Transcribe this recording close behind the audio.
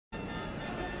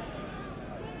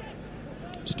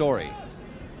Story.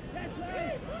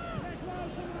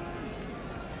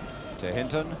 To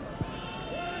Hinton.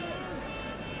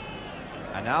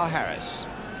 And now Harris.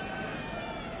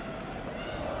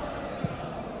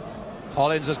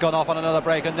 Hollins has gone off on another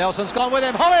break and Nelson's gone with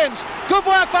him. Hollins! Good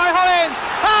work by Hollins!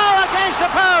 Oh, against the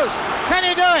post! Can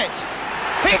he do it?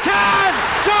 He can!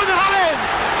 John Hollins!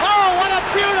 Oh, what a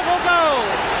beautiful goal!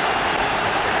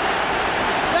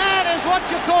 That is what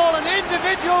you call an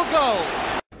individual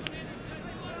goal.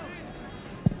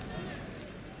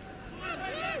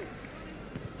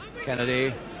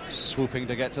 Kennedy swooping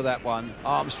to get to that one.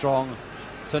 Armstrong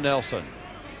to Nelson.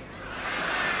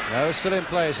 No, still in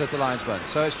play, says the linesman.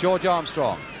 So it's George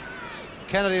Armstrong.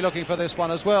 Kennedy looking for this one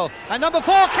as well. And number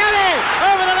 4, Kelly!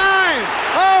 Over the line!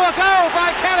 Oh, a goal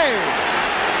by Kelly!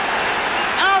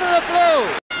 Out of the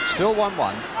blue! Still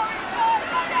 1-1.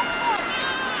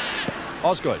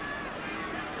 Osgood.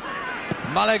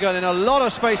 Mulligan in a lot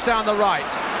of space down the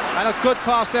right. And a good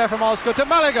pass there from Osgood to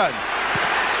Mulligan.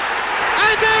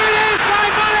 And there it is by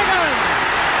Mulligan!